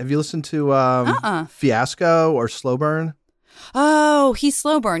 Have you listened to Fiasco or Slow Burn? Oh, he's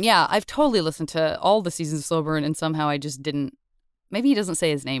Slow Burn. Yeah, I've totally listened to all the seasons of Slow Burn and somehow I just didn't. Maybe he doesn't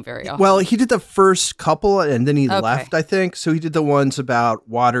say his name very often. Well, he did the first couple and then he left, I think. So he did the ones about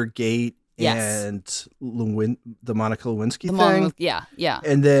Watergate and the Monica Lewinsky thing. Yeah.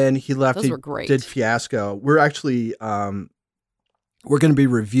 And then he left. Those were great. Did Fiasco. We're actually we're going to be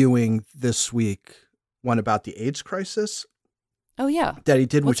reviewing this week one about the AIDS crisis. Oh yeah, that he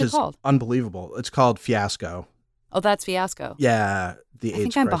did, What's which it is called? Unbelievable. It's called Fiasco. Oh, that's Fiasco. Yeah, the AIDS crisis. I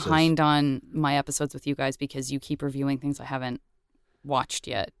think I'm behind on my episodes with you guys because you keep reviewing things I haven't watched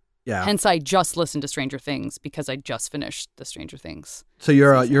yet. Yeah. Hence, I just listened to Stranger Things because I just finished the Stranger Things. So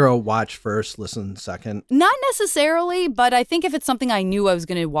you're a watch first, listen second. Not necessarily, but I think if it's something I knew I was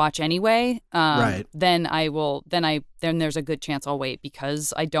going to watch anyway, Right. then then there's a good chance I'll wait,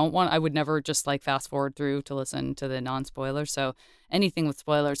 because I would never just like fast forward through to listen to the non-spoilers. So anything with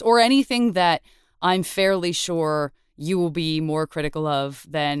spoilers or anything that I'm fairly sure you will be more critical of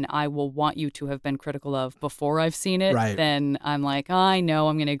than I will want you to have been critical of before I've seen it, Right. then I'm like, I know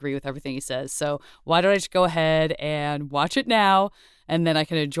I'm going to agree with everything he says. So why don't I just go ahead and watch it now, and then I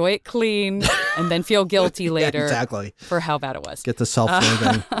can enjoy it clean and then feel guilty later Yeah, exactly. for how bad it was. Get the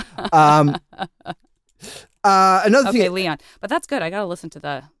self-loathing. Another Okay, thing. Leon. But that's good. I got to listen to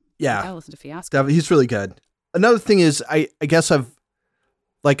I got to listen to Fiasco. He's really good. Another thing is, I guess I've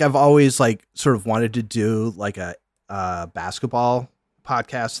always like sort of wanted to do like a basketball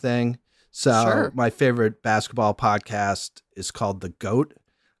podcast thing. So Sure. my favorite basketball podcast is called The GOAT,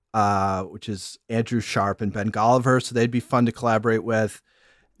 which is Andrew Sharp and Ben Golliver. So they'd be fun to collaborate with.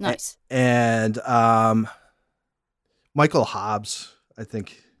 Nice. And Michael Hobbs, I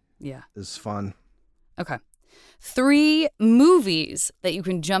think, Yeah. is fun. Okay. 3 movies that you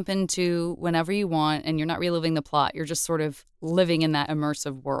can jump into whenever you want, and you're not reliving the plot. You're just sort of living in that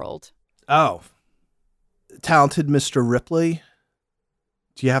immersive world. Oh, Talented Mr. Ripley.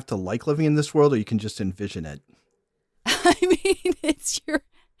 Do you have to like living in this world, or you can just envision it? I mean, it's your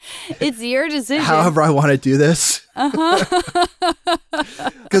decision. However I want to do this.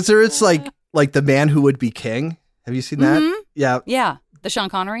 Because there is like The Man Who Would Be King. Have you seen that? Mhm. Yeah. Yeah. The Sean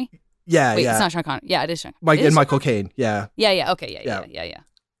Connery? Yeah. Wait, yeah. it's not Sean Connery. Yeah, it is Sean. It is Michael Caine. Yeah. Yeah. Okay. Yeah.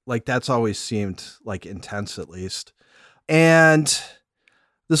 Like that's always seemed like intense, at least. And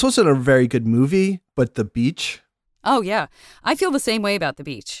this wasn't a very good movie, but The Beach. Oh yeah, I feel the same way about The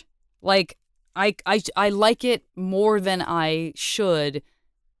Beach. Like I like it more than I should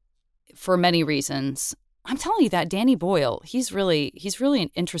for many reasons. I'm telling you that Danny Boyle, he's really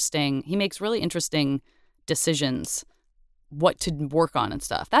interesting. He makes really interesting decisions, what to work on and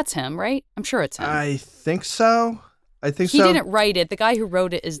stuff. That's him, right? I'm sure it's him. I think so. He didn't write it. The guy who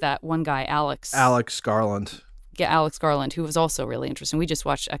wrote it is that one guy, Alex Garland. Yeah, Alex Garland, who was also really interesting. We just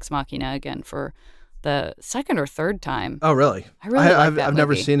watched Ex Machina again for the second or third time. Oh, really? I really like that I've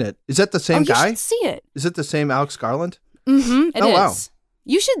never movie. seen it. Is that the same guy? You should see it. Is it the same Alex Garland? Mm-hmm. It is. Wow.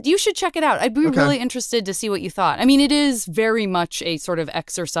 You should check it out. I'd be Okay. really interested to see what you thought. I mean, it is very much a sort of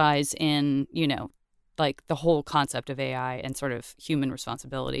exercise in, like the whole concept of AI and sort of human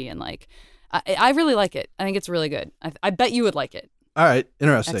responsibility. And like, I really like it. I think it's really good. I bet you would like it. All right.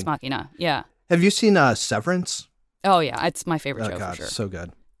 Interesting. Ex Machina. Yeah. Have you seen Severance? Oh, yeah. It's my favorite show God, for sure. so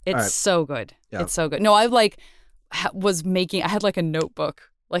good. It's All right. so good. Yeah. It's so good. No, I had like a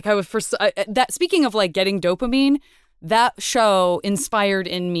notebook. Like I was speaking of like getting dopamine, that show inspired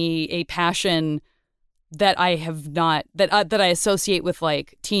in me a passion that I have not, that I associate with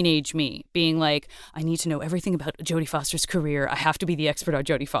like teenage me, being like, I need to know everything about Jodie Foster's career. I have to be the expert on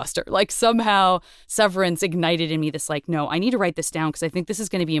Jodie Foster. Like somehow Severance ignited in me this like, no, I need to write this down because I think this is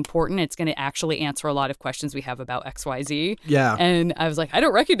going to be important. It's going to actually answer a lot of questions we have about XYZ. Yeah. And I was like, I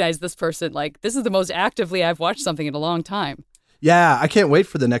don't recognize this person. Like this is the most actively I've watched something in a long time. Yeah, I can't wait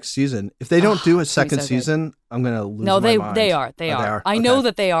for the next season. If they don't do a it's gonna be second so good. season, I'm gonna lose No, my mind. they are. They are. I know Okay.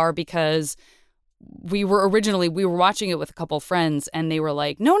 that they are because we were watching it with a couple of friends and they were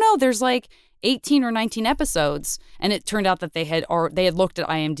like, no, there's like 18 or 19 episodes. And it turned out that they had looked at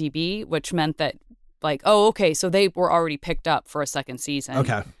IMDb, which meant that like, oh, okay, so they were already picked up for a second season.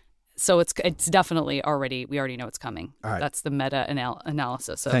 Okay. So it's definitely we already know it's coming. All right. That's the meta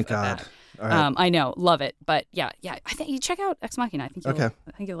analysis of Thank of God. that. All right. I know, love it. But yeah, I think you check out Ex Machina. I think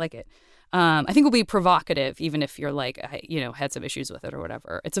you'll like it. I think it'll be provocative, even if you're like, had some issues with it or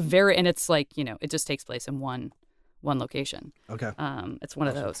whatever. It's it's like, it just takes place in one location. Okay. It's one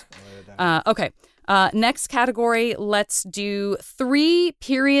of those. Okay. Next category, let's do 3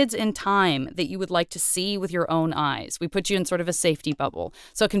 periods in time that you would like to see with your own eyes. We put you in sort of a safety bubble.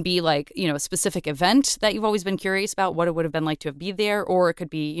 So it can be like, a specific event that you've always been curious about, what it would have been like to have been there, or it could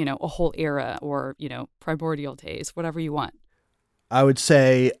be, a whole era or, primordial days, whatever you want. I would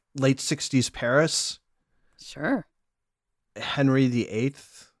say late 60s Paris. Sure. Henry VIII,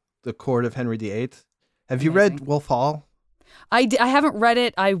 the court of Henry VIII. Have you read Wolf Hall? I haven't read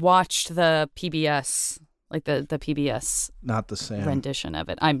it. I watched the PBS, like the PBS Not the same rendition of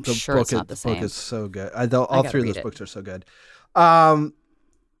it. I'm The sure book it's not the same. The book is so good. All 3 of those read it. books are so good. And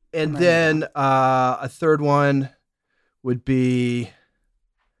then a third one would be,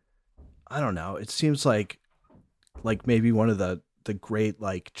 I don't know. It seems like maybe one of the great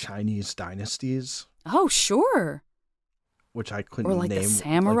like Chinese dynasties. Oh, sure. which I couldn't Or like name. the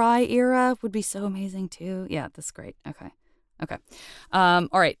samurai era would be so amazing too. Yeah, that's great. Okay. All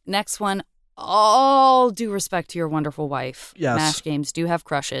right, next one. All due respect to your wonderful wife. Yes. MASH games do have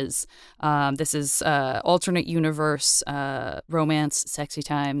crushes. This is alternate universe, romance, sexy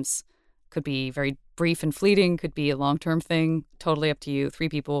times. Could be very brief and fleeting. Could be a long-term thing. Totally up to you. 3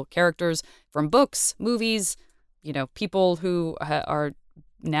 people, characters from books, movies, people who are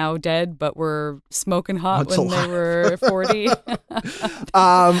now dead but were smoking hot Once when alive. they were 40.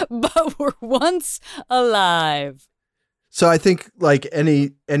 But were once alive. So I think like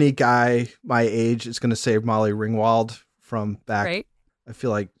any guy my age is going to say Molly Ringwald from back. Right. I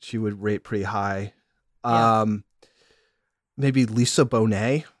feel like she would rate pretty high. Yeah. Maybe Lisa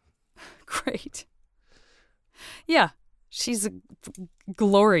Bonet. Great. Yeah, she's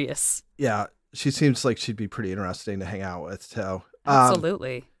glorious. Yeah, she seems like she'd be pretty interesting to hang out with too.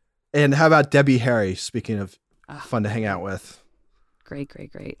 Absolutely. And how about Debbie Harry? Speaking of fun to hang out with.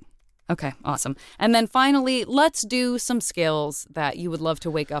 Great. Okay, awesome. And then finally, let's do some skills that you would love to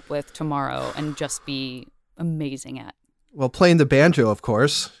wake up with tomorrow and just be amazing at. Well, playing the banjo, of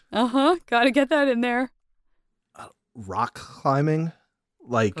course. Got to get that in there. Rock climbing,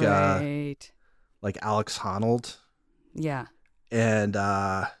 like Great. like Alex Honnold. Yeah. And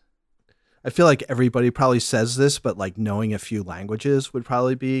I feel like everybody probably says this, but like knowing a few languages would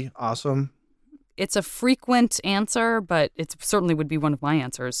probably be awesome. It's a frequent answer, but it certainly would be one of my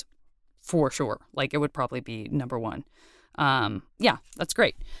answers for sure. Like it would probably be number 1. Yeah, that's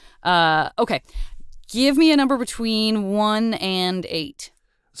great. Okay. Give me a number between 1 and 8.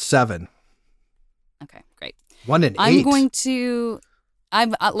 7. Okay, great. 1 and 8. I'm going to.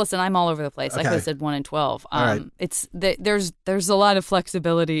 Listen. I'm all over the place. I Okay. could have said 1 and 12. All right. It's there's a lot of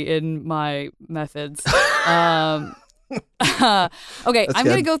flexibility in my methods. Okay, That's I'm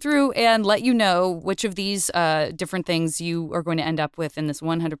going to good. go through and let you know which of these different things you are going to end up with in this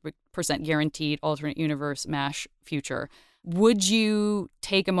 100% guaranteed alternate universe MASH future. Would you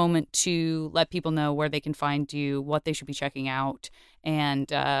take a moment to let people know where they can find you, what they should be checking out, and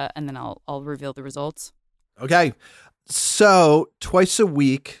then I'll reveal the results? Okay. So twice a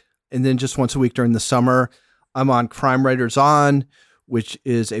week, and then just once a week during the summer, I'm on Crime Writers On, which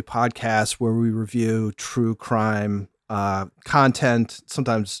is a podcast where we review true crime content,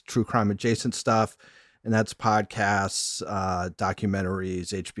 sometimes true crime adjacent stuff. And that's podcasts,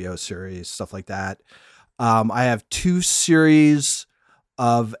 documentaries, HBO series, stuff like that. I have 2 series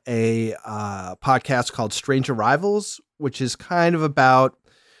of a podcast called Strange Arrivals, which is kind of about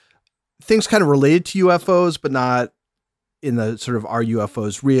things kind of related to UFOs, but not in the sort of are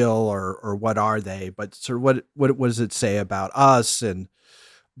UFOs real or what are they, but sort of what does it say about us and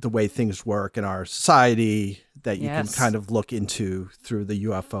the way things work in our society that you Yes. can kind of look into through the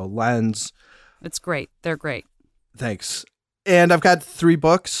UFO lens. It's great. They're great. Thanks. And I've got 3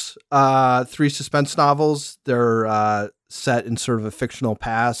 books, 3 suspense novels. They're set in sort of a fictional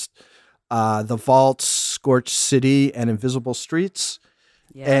past. The Vaults, Scorched City, and Invisible Streets.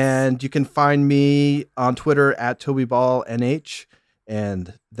 Yes. And you can find me on Twitter at TobyBallNH.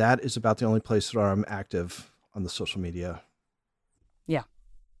 And that is about the only place where I'm active on the social media. Yeah.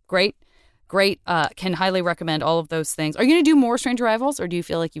 Great. Can highly recommend all of those things. Are you going to do more Strange Arrivals, or do you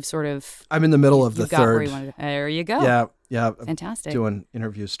feel like you've sort of... I'm in the middle of the you've got where third. you wanted to- There you go. Yeah. I'm Fantastic. doing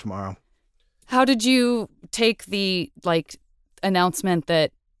interviews tomorrow. How did you take the announcement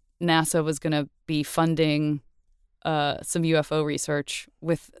that NASA was going to be funding some UFO research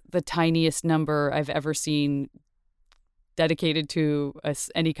with the tiniest number I've ever seen dedicated to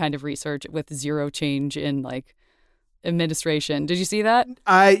any kind of research with 0 change in administration? Did you see that?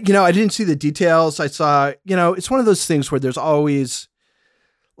 I didn't see the details. I saw, it's one of those things where there's always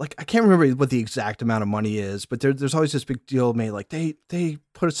I can't remember what the exact amount of money is, but there's always this big deal made. Like they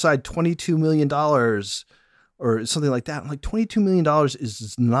put aside $22 million or something like that. I'm like, $22 million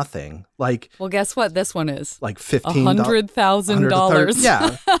is nothing. Well, guess what? This one is like $100,000. $100,000.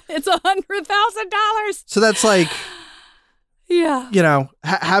 Yeah. It's $100,000. So that's yeah.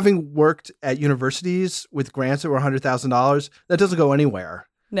 Having worked at universities with grants that were $100,000, that doesn't go anywhere.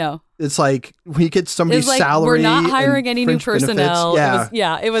 No. It's like when you get somebody's It's salary. We're not hiring and any new fringe personnel.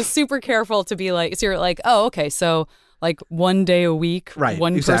 benefits. It was super careful to be so you're like, oh, okay, so one day a week, right,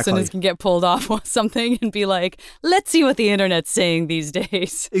 one exactly. person can get pulled off with something and be like, let's see what the internet's saying these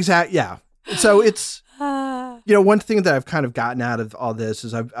days. Exactly. Yeah. So it's, one thing that I've kind of gotten out of all this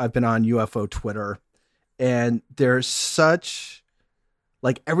is I've been on UFO Twitter, and there's such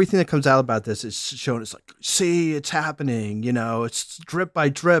everything that comes out about this is shown as see, it's happening, it's drip by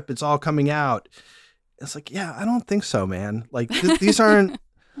drip. It's all coming out. It's yeah, I don't think so, man. These aren't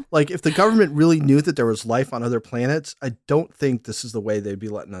Like, if the government really knew that there was life on other planets, I don't think this is the way they'd be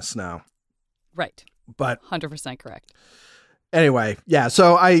letting us know. Right. But 100% correct. anyway, yeah.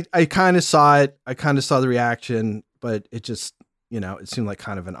 So I kind of saw it. I kind of saw the reaction, but it just, it seemed like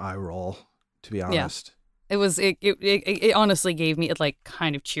kind of an eye roll, to be honest. It was, it honestly gave me, it like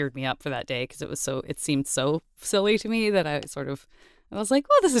kind of cheered me up for that day because it seemed so silly to me that I was like,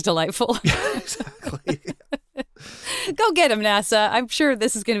 well, this is delightful. Exactly. Go get him, NASA. I'm sure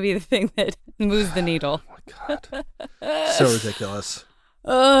this is going to be the thing that moves the needle. Oh my God. So ridiculous.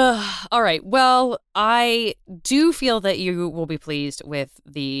 All right. Well, I do feel that you will be pleased with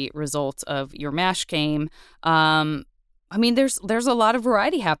the results of your MASH game. I mean, there's a lot of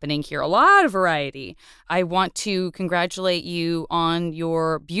variety happening here, a lot of variety. I want to congratulate you on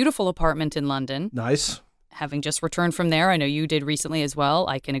your beautiful apartment in London. Nice. Having just returned from there, I know you did recently as well.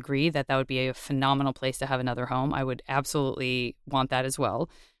 I can agree that would be a phenomenal place to have another home. I would absolutely want that as well.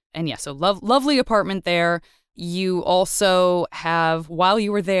 And yeah, so lovely apartment there. You also have, while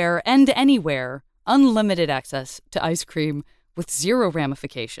you were there and anywhere, unlimited access to ice cream with zero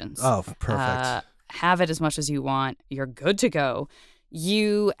ramifications. Oh, perfect. Have it as much as you want. You're good to go.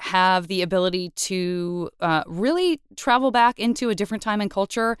 You have the ability to really travel back into a different time and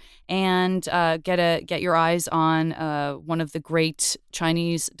culture and get your eyes on one of the great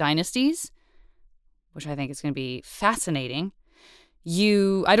Chinese dynasties, which I think is going to be fascinating.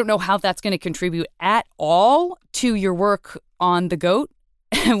 I don't know how that's going to contribute at all to your work on The Goat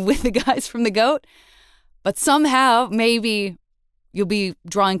with the guys from The Goat, but somehow maybe you'll be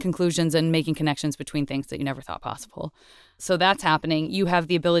drawing conclusions and making connections between things that you never thought possible. So that's happening. You have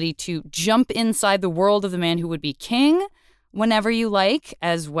the ability to jump inside the world of the man who would be king whenever you like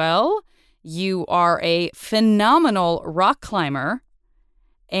as well. You are a phenomenal rock climber.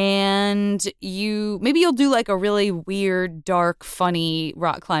 And maybe you'll do like a really weird, dark, funny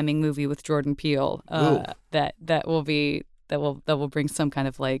rock climbing movie with Jordan Peele that will bring some kind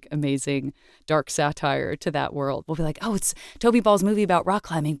of like amazing dark satire to that world. We'll be like, oh, it's Toby Ball's movie about rock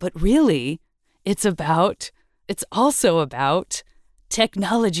climbing, but really it's also about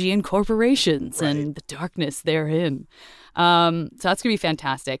technology and corporations and the darkness therein. So that's going to be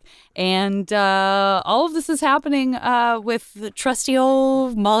fantastic. And all of this is happening with the trusty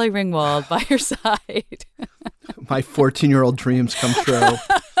old Molly Ringwald by your side. My 14-year-old dreams come true.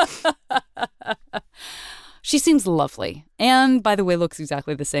 She seems lovely. And by the way, looks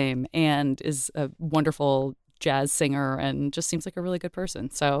exactly the same and is a wonderful jazz singer and just seems like a really good person.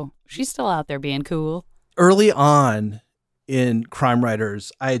 So she's still out there being cool. Early on in Crime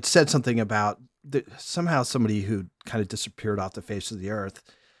Writers, I had said something about somehow somebody who kind of disappeared off the face of the earth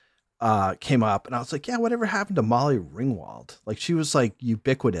came up, and I was like, yeah, whatever happened to Molly Ringwald? Like, she was like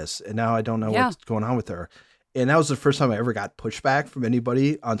ubiquitous, and now I don't know what's going on with her. And that was the first time I ever got pushback from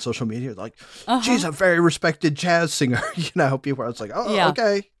anybody on social media. Like, she's a very respected jazz singer. People. I was like,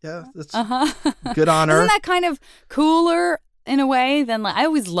 okay, yeah, that's good on her. Isn't that kind of cooler in a way than I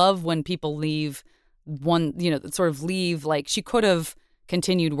always love when people leave leave, she could have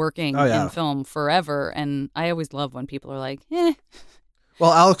continued working in film forever. And I always love when people are like, eh.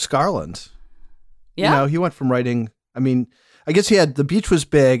 Well, Alex Garland. Yeah. He went from writing, I guess he had The Beach was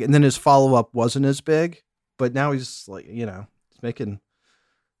big, and then his follow-up wasn't as big. But now he's he's making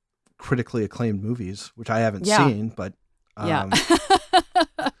critically acclaimed movies, which I haven't seen, but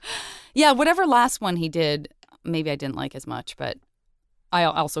yeah, whatever last one he did, maybe I didn't like as much, but I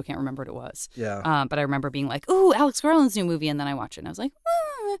also can't remember what it was. Yeah. But I remember being like, ooh, Alex Garland's new movie, and then I watched it and I was like,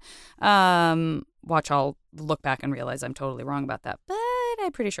 I'll look back and realize I'm totally wrong about that, but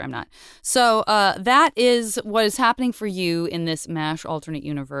I'm pretty sure I'm not. So that is what is happening for you in this MASH alternate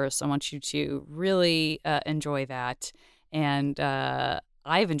universe. I want you to really enjoy that. And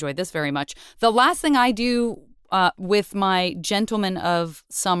I've enjoyed this very much. The last thing I do with my gentlemen of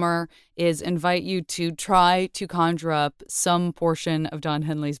summer is invite you to try to conjure up some portion of Don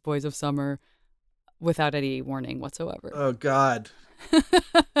Henley's Boys of Summer without any warning whatsoever. Oh, God.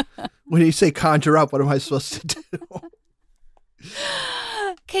 When you say conjure up, what am I supposed to do?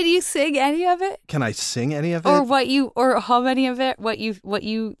 Can you sing any of it? Can I sing any of it? Or how many of it? What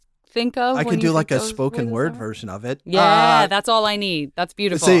you think of? I can do like a spoken word version of it. Yeah, that's all I need. That's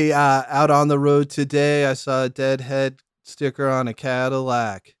beautiful. See, out on the road today, I saw a deadhead sticker on a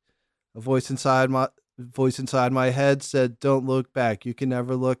Cadillac. A voice inside my head said, "Don't look back. You can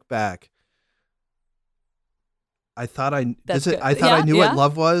never look back." I thought I knew what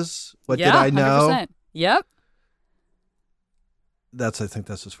love was. What did I know? 100%. Yep. I think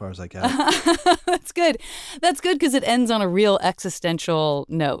that's as far as I get. That's good. That's good because it ends on a real existential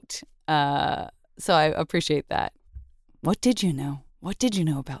note. So I appreciate that. What did you know? What did you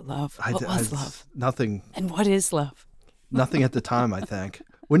know about love? What was love? Nothing. And what is love? Nothing at the time, I think.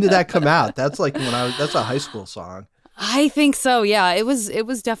 When did that come out? That's like that's a high school song. I think so. Yeah, it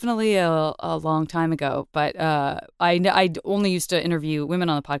was definitely a long time ago. But I only used to interview women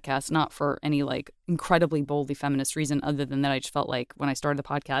on the podcast, not for any like incredibly boldly feminist reason, other than that I just felt like when I started the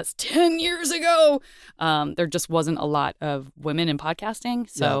podcast 10 years ago, there just wasn't a lot of women in podcasting.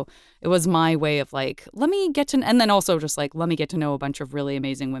 So it was my way of like, let me get to, and then also just like, let me get to know a bunch of really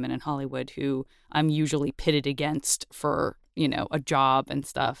amazing women in Hollywood who I'm usually pitted against for, you know, a job and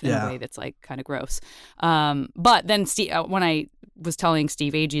stuff in a way that's like kind of gross. But then when I was telling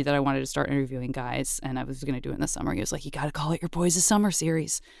Steve Agee that I wanted to start interviewing guys and I was going to do it in the summer, he was like, you got to call it your Boys of Summer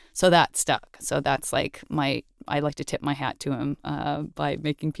series. So that stuck. So that's like I like to tip my hat to him by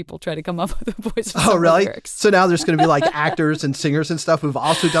making people try to come up with the Boys of Summer really? lyrics. So now there's going to be like actors and singers and stuff who've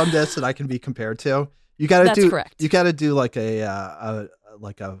also done this that I can be compared to. You got to do. Correct. You got to do like a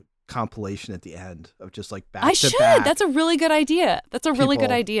compilation at the end of just like back to back. That's a really good idea. That's a really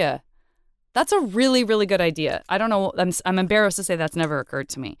good idea. That's a really, really good idea. I don't know. I'm embarrassed to say that's never occurred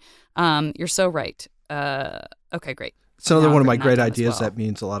to me. You're so right. Okay, great. It's another one of my great ideas that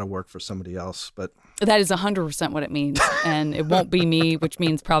means a lot of work for somebody else, but that is 100% what it means. And it won't be me, which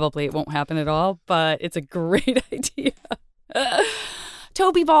means probably it won't happen at all, but it's a great idea.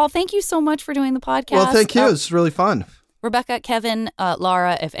 Toby Ball, thank you so much for doing the podcast. Well, thank you. It's really fun. Rebecca, Kevin,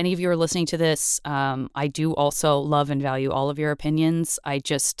 Laura, if any of you are listening to this, I do also love and value all of your opinions. I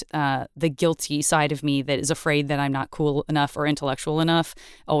just, the guilty side of me that is afraid that I'm not cool enough or intellectual enough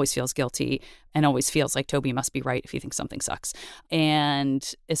always feels guilty and always feels like Toby must be right if he thinks something sucks.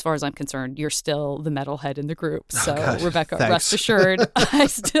 And as far as I'm concerned, you're still the metalhead in the group. So Rebecca, rest assured, I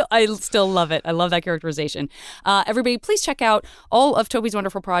still love it. I love that characterization. Everybody, please check out all of Toby's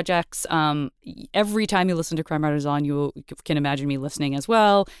wonderful projects. Every time you listen to Crime Writers On, you can imagine me listening as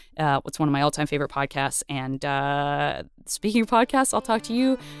well. It's one of my all-time favorite podcasts. And speaking of podcasts, I'll talk to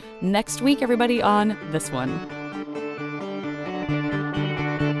you next week, everybody, on this one.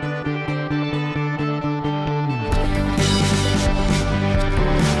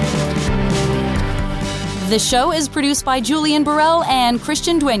 The show is produced by Julian Burrell and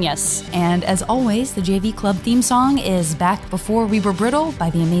Christian Duenas. And as always, the JV Club theme song is Back Before We Were Brittle by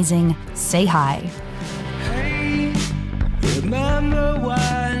the amazing Say Hi. Hey, remember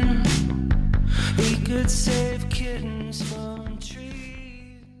when we could save kittens from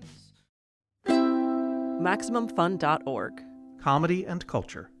trees? MaximumFun.org. Comedy and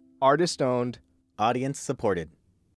culture. Artist owned. Audience supported.